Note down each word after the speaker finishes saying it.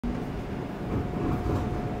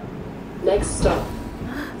Next stop,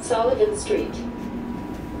 Sullivan Street.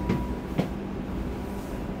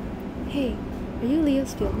 Hey, are you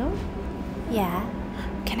Leo's field note? Yeah.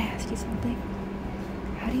 Can I ask you something?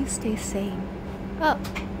 How do you stay sane? Oh,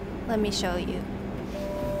 let me show you.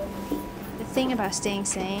 The thing about staying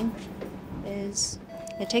sane is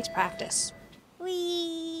it takes practice.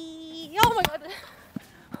 Whee! Oh my god!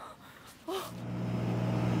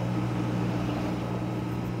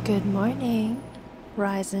 Good morning.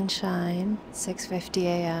 Rise and shine, 6:50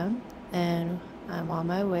 a.m. and I'm on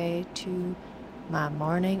my way to my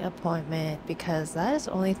morning appointment because that is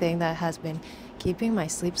the only thing that has been keeping my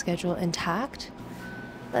sleep schedule intact.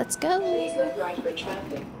 Let's go. Please look right for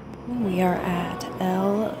traffic. We are at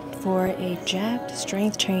L for a jacked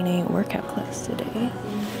strength training workout class today.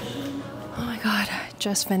 Oh my god,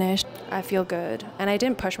 just finished. I feel good. And I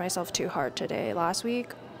didn't push myself too hard today. Last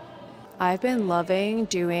week, I've been loving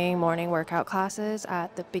doing morning workout classes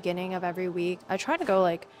at the beginning of every week. I try to go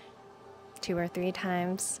like 2 or 3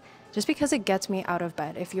 times just because it gets me out of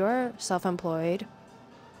bed. If you're self-employed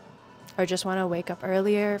or just want to wake up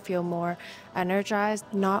earlier, feel more energized,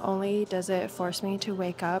 not only does it force me to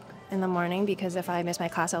wake up in the morning because if I miss my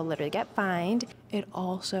class, I'll literally get fined. It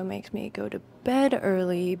also makes me go to bed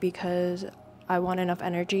early because I want enough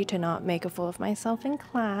energy to not make a fool of myself in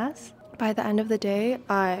class. By the end of the day,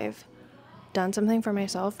 I've done something for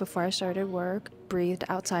myself before I started work, breathed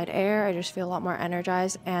outside air. I just feel a lot more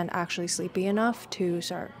energized and actually sleepy enough to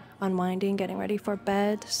start unwinding, getting ready for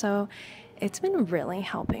bed. So it's been really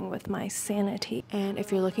helping with my sanity. And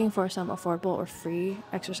if you're looking for some affordable or free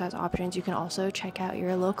exercise options, you can also check out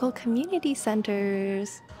your local community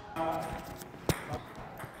centers.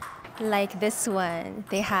 Like this one.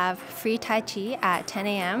 They have free Tai Chi at 10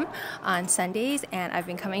 a.m. on Sundays, and I've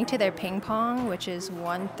been coming to their ping pong, which is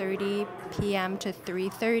 1:30 p.m. to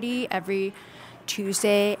 3:30 every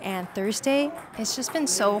Tuesday and Thursday. It's just been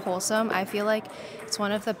so wholesome. I feel like it's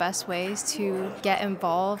one of the best ways to get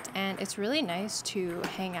involved, and it's really nice to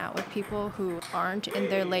hang out with people who aren't in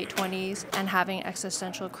their late 20s and having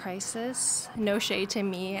existential crisis. No shade to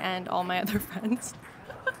me and all my other friends.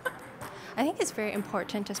 I think it's very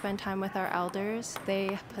important to spend time with our elders.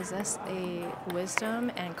 They possess a wisdom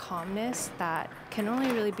and calmness that can only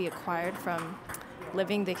really be acquired from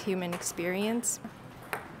living the human experience.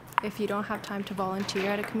 If you don't have time to volunteer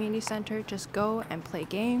at a community center, just go and play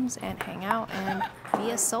games and hang out and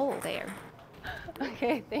be a soul there.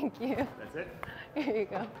 Okay, thank you. That's it? Here you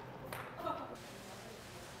go.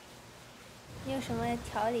 你有什么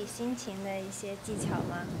调理心情的一些技巧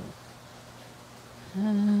吗？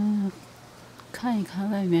看一看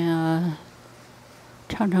外面啊，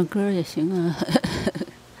唱唱歌也行啊。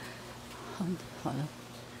好的，好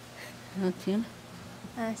的，行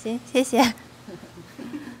了。行，谢谢。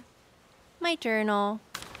My journal.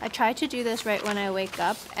 I try to do this right when I wake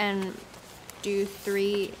up and do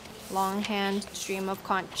 3 longhand stream of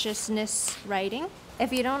consciousness writing.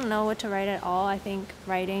 If you don't know what to write at all, I think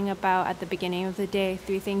writing about at the beginning of the day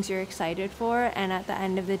 3 things you're excited for, and at the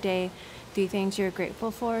end of the day 3 things you're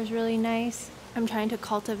grateful for is really nice. I'm trying to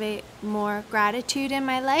cultivate more gratitude in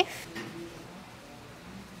my life.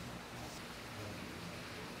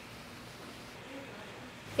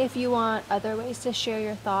 If you want other ways to share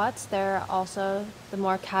your thoughts, there are also the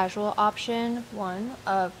more casual option, one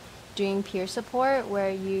of doing peer support, where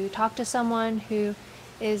you talk to someone who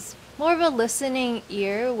is more of a listening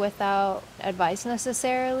ear without advice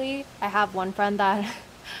necessarily. I have one friend that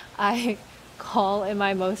I call in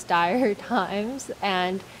my most dire times,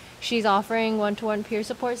 and she's offering one-to-one peer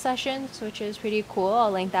support sessions, which is pretty cool.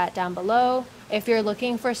 I'll link that down below. If you're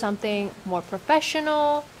looking for something more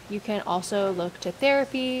professional, you can also look to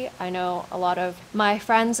therapy. I know a lot of my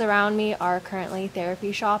friends around me are currently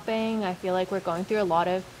therapy shopping. I feel like we're going through a lot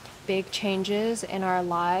of big changes in our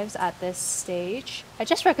lives at this stage. I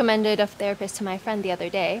just recommended a therapist to my friend the other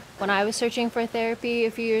day. When I was searching for therapy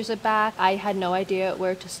a few years back, I had no idea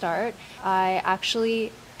where to start. I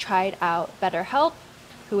actually tried out BetterHelp,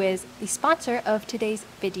 who is the sponsor of today's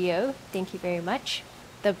video. Thank you very much.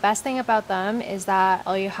 The best thing about them is that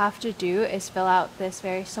all you have to do is fill out this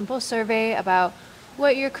very simple survey about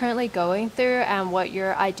what you're currently going through and what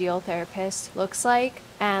your ideal therapist looks like,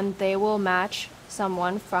 and they will match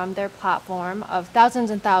someone from their platform of thousands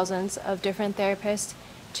and thousands of different therapists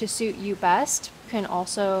to suit you best. You can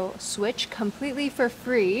also switch completely for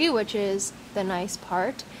free, which is the nice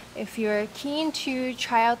part. If you're keen to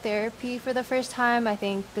try out therapy for the first time, I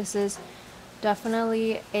think this is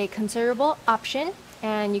definitely a considerable option,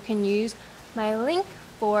 and you can use my link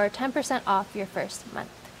for 10% off your first month.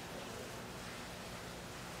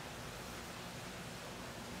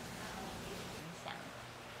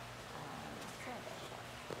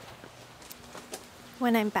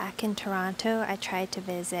 When I'm back in Toronto, I try to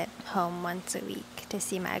visit home once a week to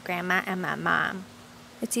see my grandma and my mom.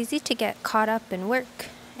 It's easy to get caught up in work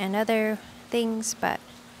and other things, but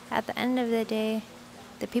at the end of the day,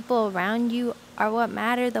 the people around you are what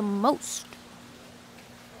matter the most.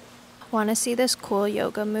 Want to see this cool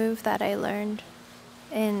yoga move that I learned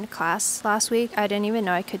in class last week? I didn't even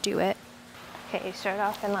know I could do it. Okay, you start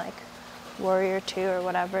off in like warrior 2 or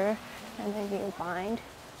whatever, and then you bind.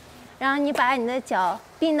 然后你把你的脚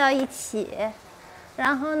并到一起，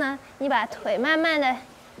然后呢，你把腿慢慢的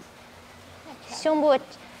胸部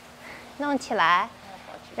弄起来，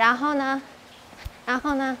然后呢，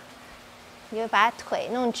你就把腿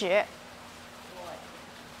弄直，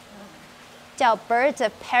叫 Birds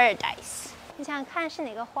of Paradise。你想看是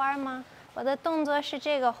哪个花吗？我的动作是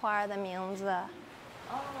这个花的名字。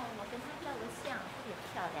哦，我跟它照个相，特别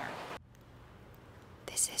漂亮。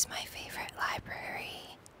This is my favorite library.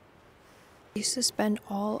 I used to spend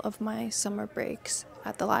all of my summer breaks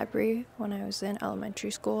at the library when I was in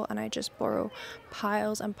elementary school, and I just borrow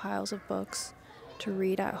piles and piles of books to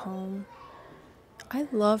read at home. I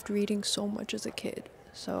loved reading so much as a kid,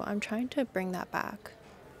 so I'm trying to bring that back.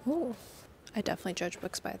 Ooh, I definitely judge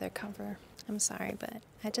books by their cover. I'm sorry, but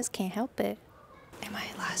I just can't help it. In my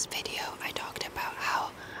last video, I talked about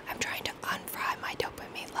how I'm trying to unfry my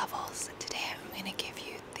dopamine levels. Today, I'm going to give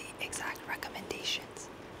you the exact recommendations.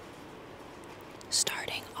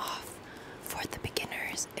 Starting off, for the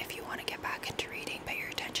beginners, if you want to get back into reading but your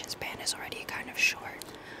attention span is already kind of short,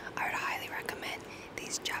 I would highly recommend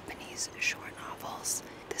these Japanese short novels.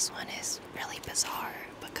 This one is really bizarre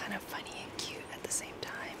but kind of funny and cute at the same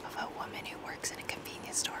time, of a woman who works in a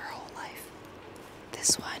convenience store her whole life.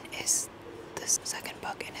 This one is the second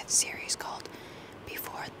book in its series called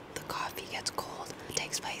Before the Coffee Gets Cold. It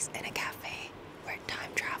takes place in a cafe where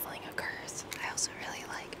time traveling occurs. I also really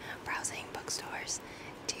like browsing bookstores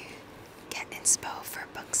to get inspo for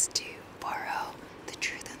books to borrow. The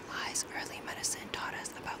Truth and Lies Early Medicine taught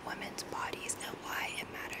us about women's bodies and why it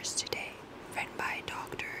matters today. Written by a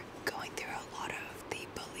doctor going through a lot of the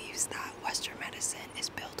beliefs that Western medicine is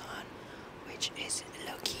built on, which is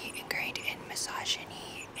low-key ingrained in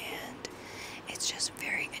misogyny, and it's just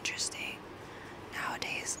very interesting.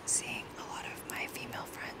 Nowadays, seeing a lot of my female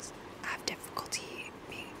friends have difficulty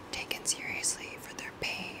being taken seriously for their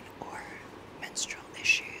pain or menstrual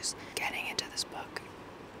issues, getting into this book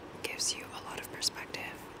gives you a lot of perspective.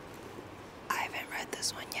 I haven't read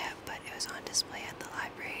this one yet, but it was on display at the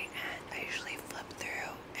library, and I usually flip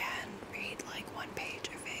through and read like one page.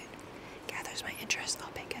 If it gathers my interest,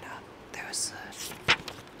 I'll pick it up. There was a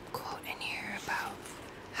quote in here about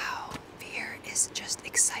how fear is just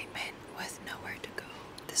excitement with nowhere to go.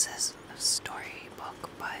 This is a storybook,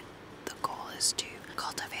 but the goal is to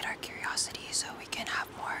cultivate our curiosity so we can have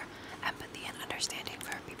more empathy and understanding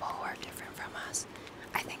for people who are different from us.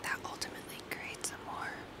 I think that ultimately creates a more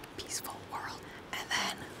peaceful world. And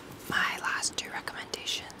then my last two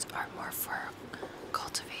recommendations are more for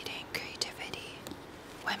cultivating creativity.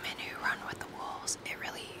 Women Who Run with the Wolves. It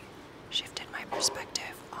really shifted my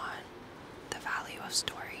perspective on the value of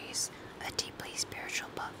stories. A deeply spiritual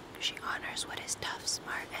book. She honors what is tough,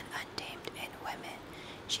 smart, and untamed in women.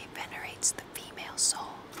 She venerates the female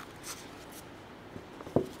soul.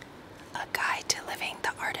 A Guide to Living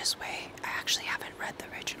the Artist's Way. I actually haven't read the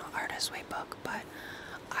original Artist's Way book, but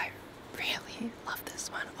I really love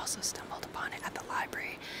this one. Also stumbled upon it at the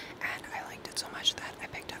library, and I liked it so much that I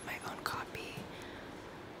picked up my own copy.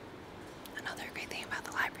 Another great thing about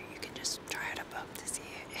the library, you can just try out a book to see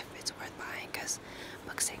if it's worth buying, because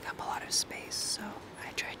books take up a lot of space, so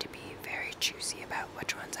I try to be very choosy about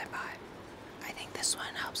which ones I buy. I think this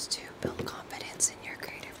one helps to build confidence in your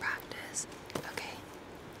creative practice. Okay,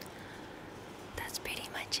 that's pretty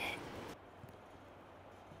much it.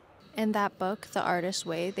 In that book, The Artist's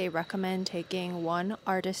Way, they recommend taking one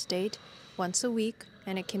artist date once a week,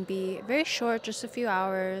 and it can be very short, just a few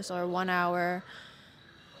hours or 1 hour.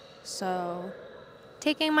 So,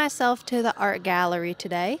 taking myself to the art gallery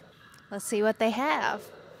today. Let's see what they have.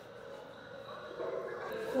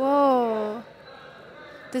 Whoa,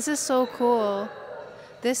 this is so cool.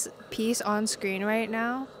 This piece on screen right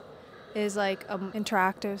now is like an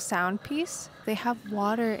interactive sound piece. They have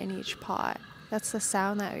water in each pot. That's the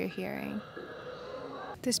sound that you're hearing.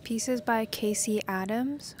 This piece is by Casey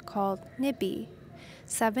Adams called Nibby.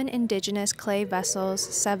 7 indigenous clay vessels,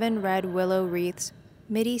 7 red willow wreaths,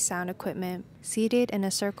 MIDI sound equipment. Seated in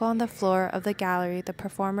a circle on the floor of the gallery, the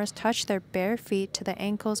performers touch their bare feet to the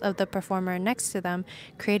ankles of the performer next to them,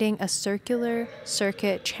 creating a circular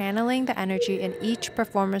circuit channeling the energy in each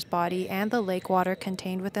performer's body and the lake water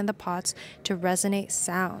contained within the pots to resonate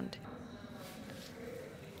sound.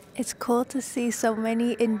 It's cool to see so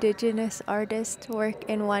many indigenous artists work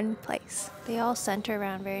in one place. They all center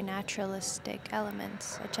around very naturalistic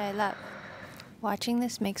elements, which I love. Watching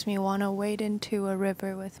this makes me want to wade into a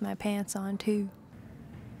river with my pants on too.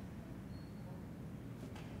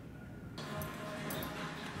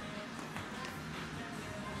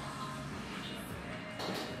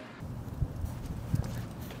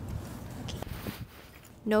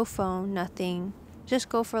 No phone, nothing. Just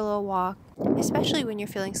go for a little walk, especially when you're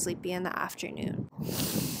feeling sleepy in the afternoon.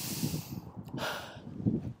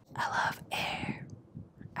 I love air.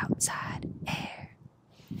 Outside air.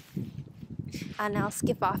 And I'll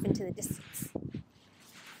skip off into the distance.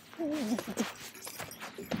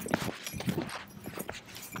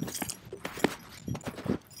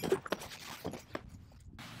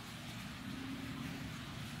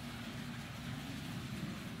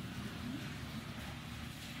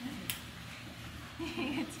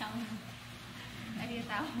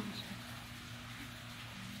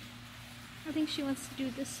 I think she wants to do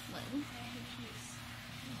this one.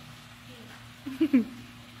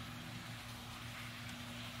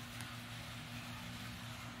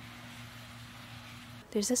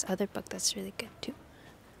 There's this other book that's really good too.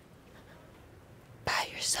 Buy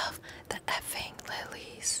yourself the effing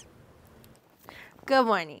lilies. Good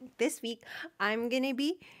morning. This week I'm gonna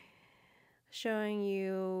be showing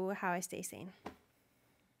you how I stay sane.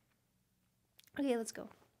 Okay, let's go.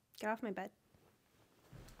 Get off my bed.